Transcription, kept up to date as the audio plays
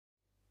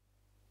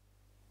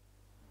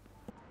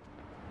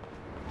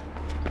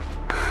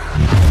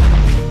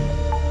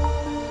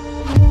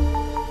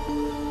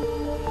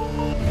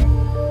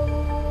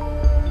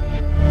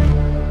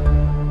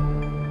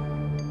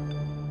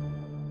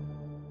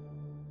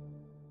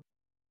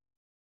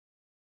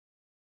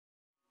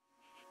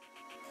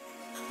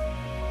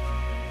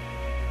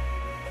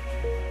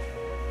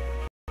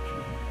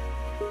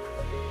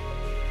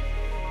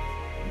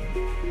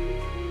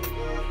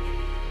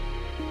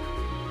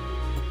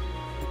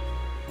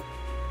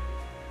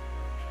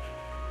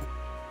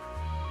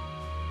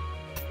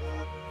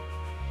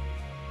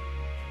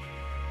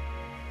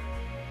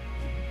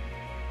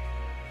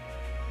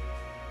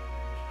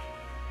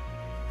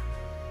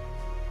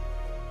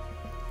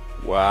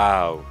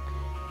Wow,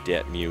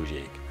 that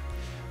music.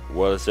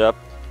 What is up?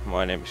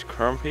 My name is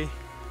Crumpy,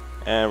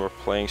 and we're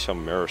playing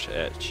some Mirror's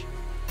Edge.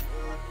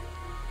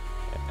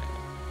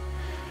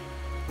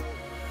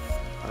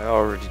 I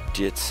already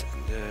did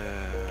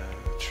the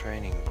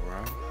training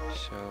ground,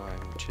 so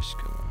I'm just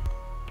gonna,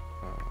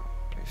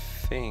 I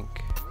think,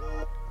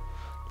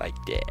 like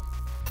that.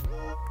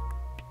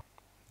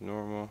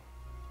 Normal.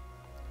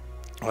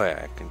 Oh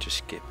yeah, I can just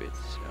skip it,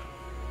 so.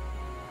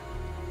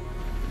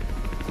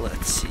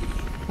 Let's see.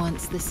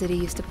 Once the city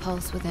used to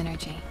pulse with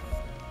energy.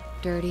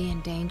 Dirty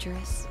and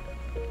dangerous,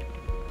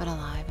 but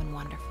alive and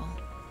wonderful.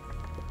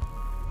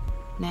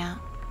 Now,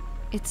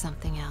 it's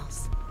something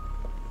else.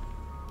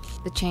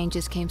 The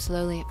changes came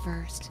slowly at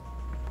first.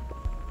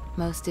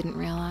 Most didn't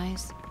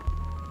realize,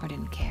 or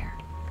didn't care,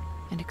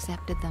 and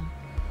accepted them.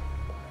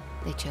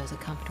 They chose a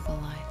comfortable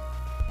life.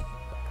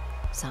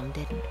 Some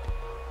didn't.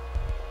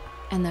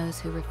 And those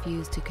who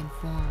refused to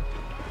conform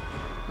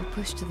were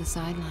pushed to the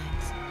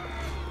sidelines,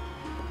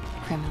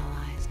 criminalized.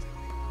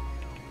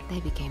 They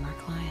became our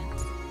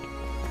clients.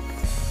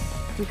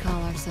 We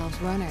call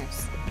ourselves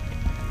runners.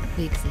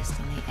 We exist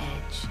on the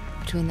edge,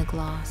 between the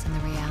gloss and the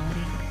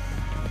reality.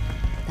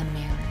 The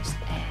mirror's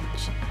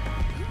edge.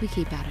 We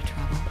keep out of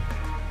trouble,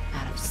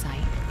 out of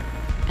sight,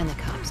 and the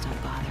cops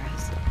don't bother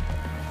us.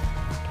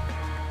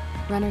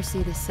 Runners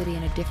see the city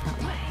in a different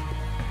way.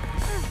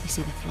 We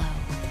see the flow.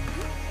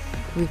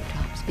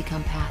 Rooftops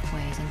become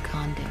pathways and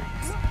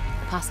conduits,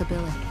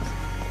 possibilities,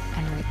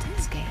 and routes of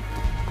escape.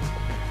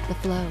 The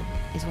flow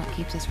is what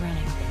keeps us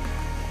running,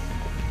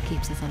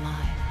 keeps us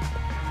alive.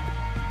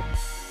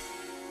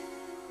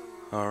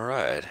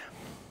 Alright.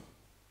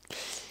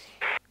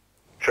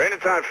 Training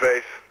time,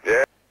 Faith.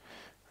 Yeah.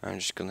 I'm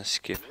just gonna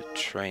skip the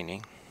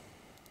training.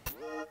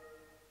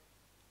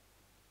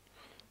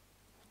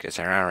 Because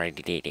I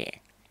already did it.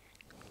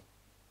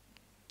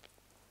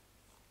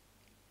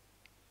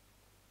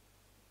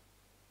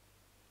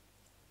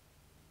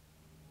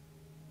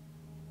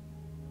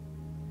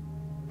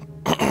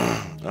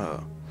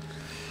 Oh.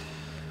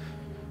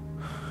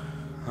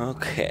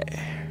 Okay.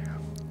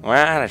 Well,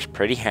 that's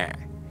pretty high.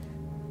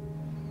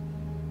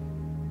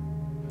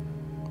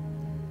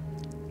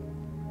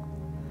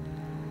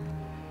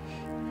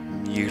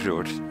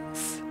 Mirror's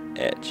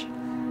Edge.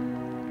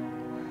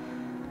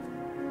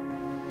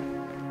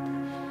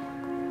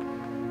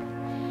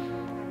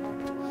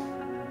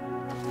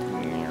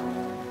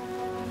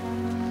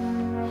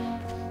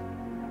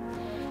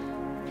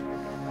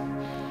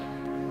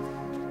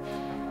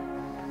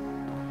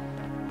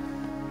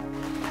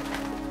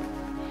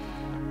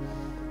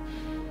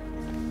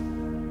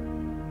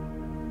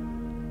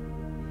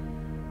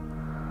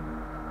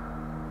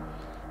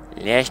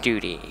 Let's do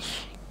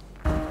this.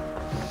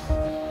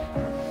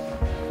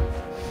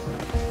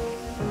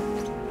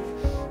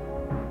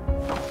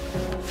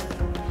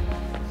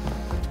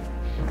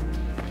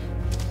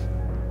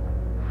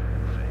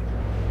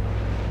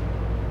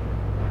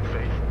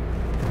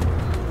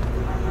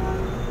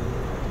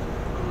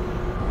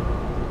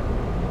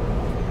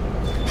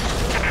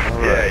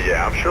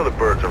 Yeah, I'm sure the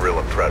birds are real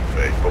impressed,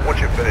 Faith. But once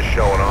you finish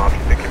showing off, you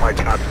think you might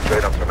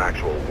concentrate on some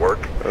actual work?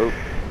 Oh.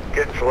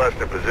 Getting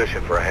Celeste in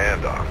position for a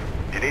handoff.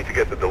 You need to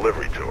get the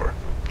delivery to her.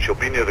 She'll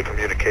be near the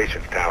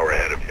communications tower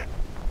ahead of you.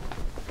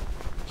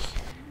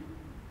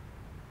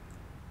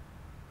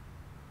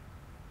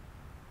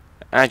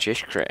 I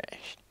just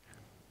crashed.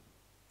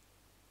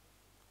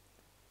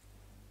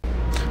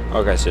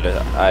 Okay, so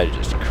I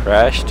just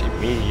crashed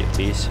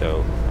immediately,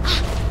 so...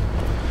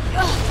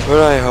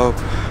 But I hope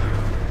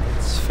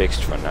it's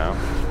fixed for now.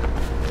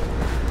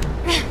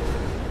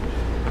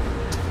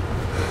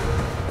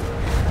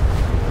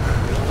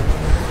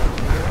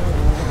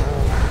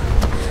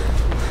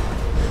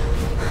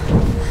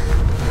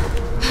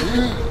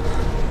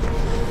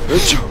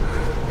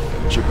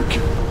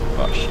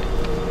 Oh shit.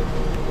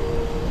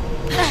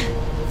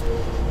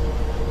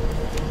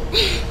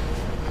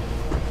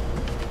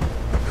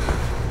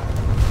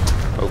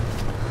 Oh.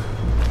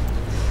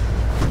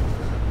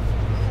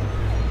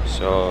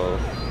 So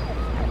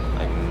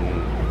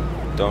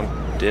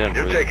didn't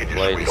You're really taking your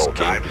play sweet this old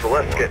game time.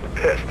 Celeste's before. getting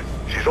pissed.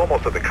 She's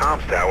almost at the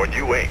comms tower and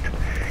you ain't.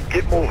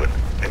 Get moving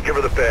and give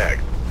her the bag.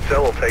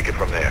 Cell will take it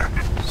from there.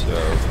 So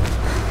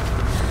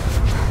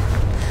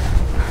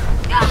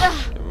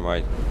there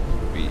might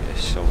be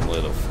some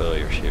little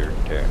failures here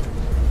and there.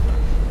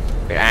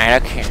 But I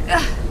don't care.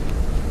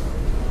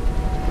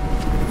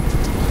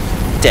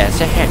 That's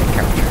a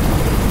helicopter.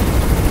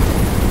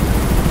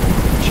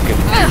 What you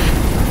gonna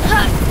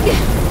do?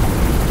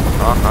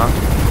 Uh-huh.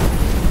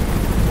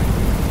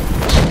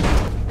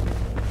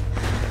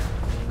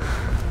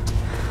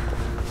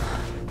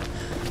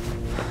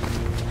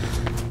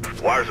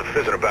 Wires are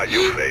fizzing about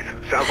you, Faith.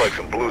 Sounds like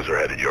some blues are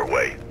headed your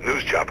way.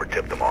 News chopper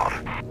tipped them off.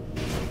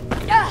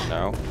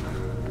 No.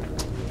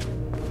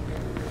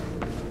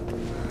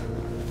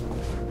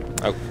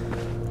 Oh.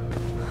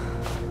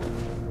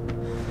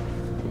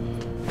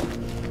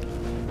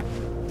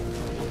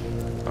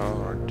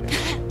 Oh,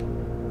 damn.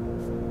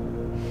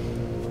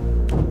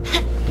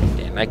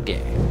 Damn, like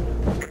that.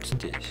 What's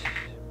this?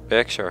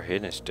 Bags are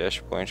hidden as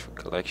dash points for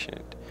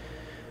collection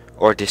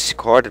or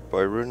discarded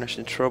by runners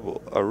in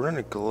trouble. A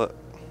runner glyph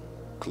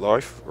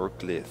or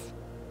glyph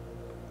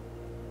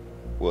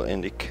will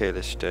indicate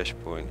a stash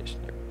point is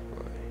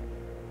nearby.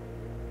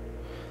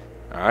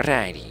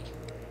 Alrighty.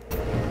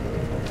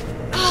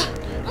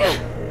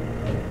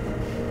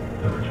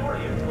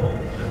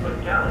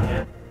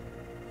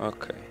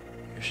 Okay,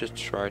 you should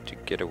try to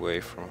get away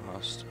from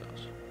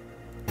hostiles.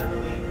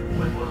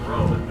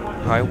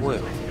 I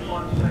will.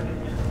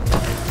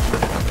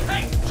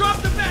 Hey,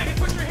 drop the bag and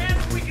put your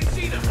hands so we can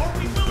see them, or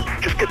we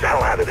will. Just get the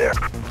hell out of there.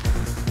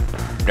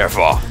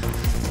 Never.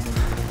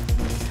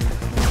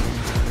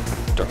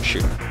 Don't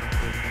shoot.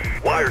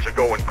 Wires are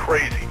going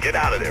crazy. Get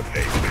out of there,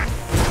 Faith.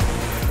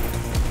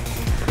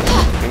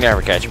 You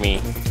never catch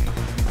me.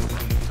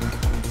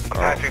 I'm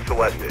patching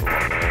Celeste.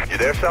 You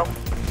there, Sel?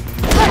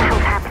 What the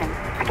hell's happening?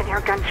 I can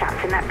hear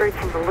gunshots, and that bird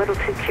seems a little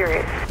too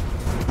curious.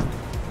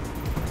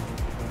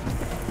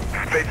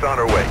 Faith's on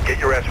her way. Get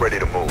your ass ready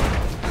to move.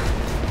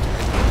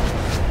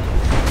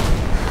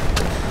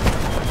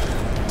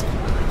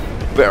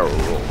 Barrel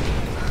roll.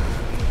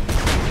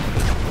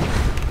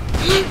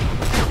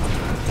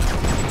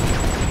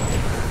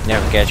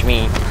 Never catch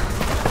me.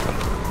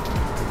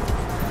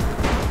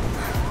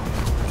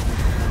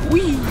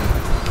 Whee!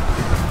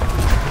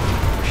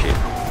 Shit.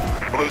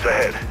 Blue's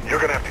ahead. You're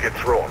gonna have to get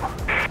through them.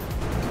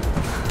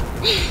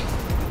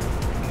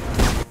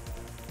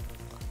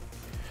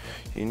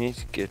 You need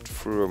to get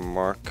through a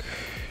mark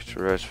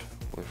threat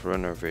with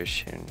runner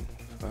vision.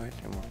 Fight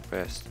him or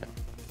past him.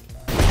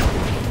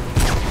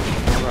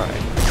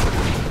 Right.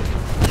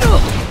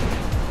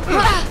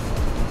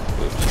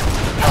 Oops.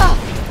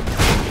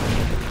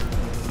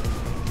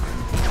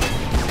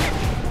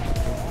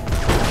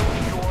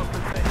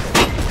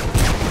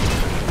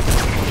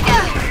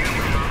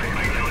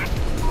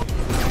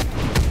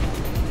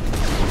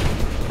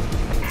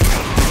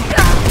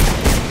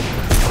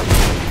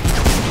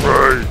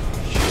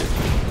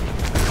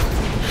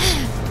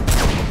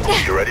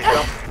 You ready,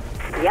 Sel?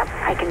 Yep,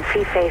 I can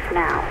see Faith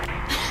now.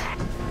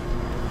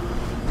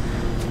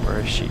 Where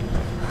is she?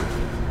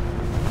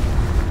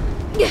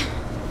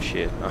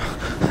 Shit. I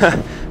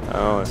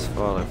almost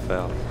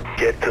fell.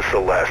 Get to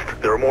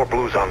Celeste. There are more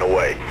Blues on the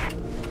way.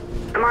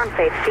 Come on,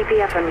 Faith,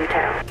 CPF on you,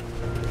 Toe.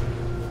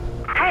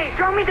 Hey,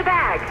 throw me the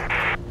bag!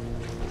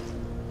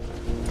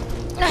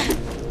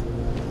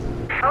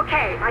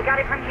 Okay, I got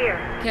it from here.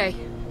 Okay,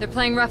 they're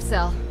playing rough,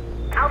 Cell.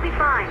 I'll be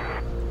fine.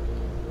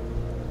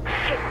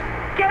 Shit,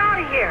 get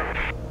out of here!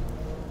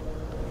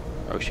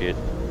 Oh shit.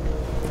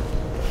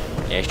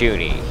 Yes,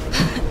 duty.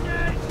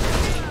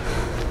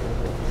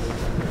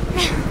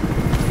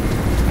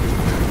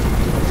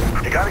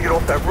 You gotta get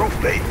off that roof,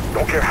 Faith.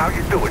 Don't care how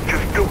you do it,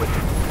 just do it.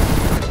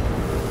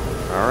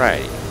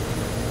 Alrighty.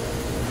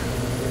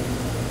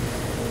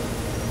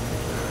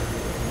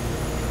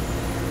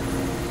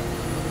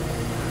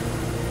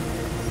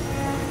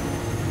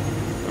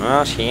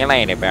 Well, see you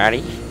later,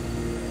 buddy.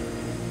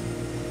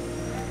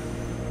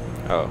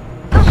 Oh.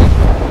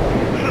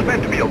 This is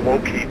meant to be a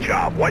low-key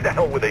job. Why the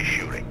hell were they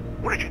shooting?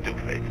 What did you do,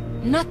 Faith?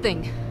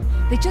 Nothing.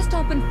 They just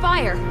opened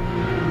fire.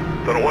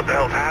 Don't know what the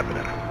hell's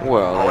happening.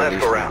 Well, I'll at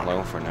ask least I'm around.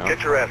 alone for now.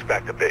 Get your ass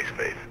back to base,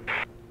 Faith.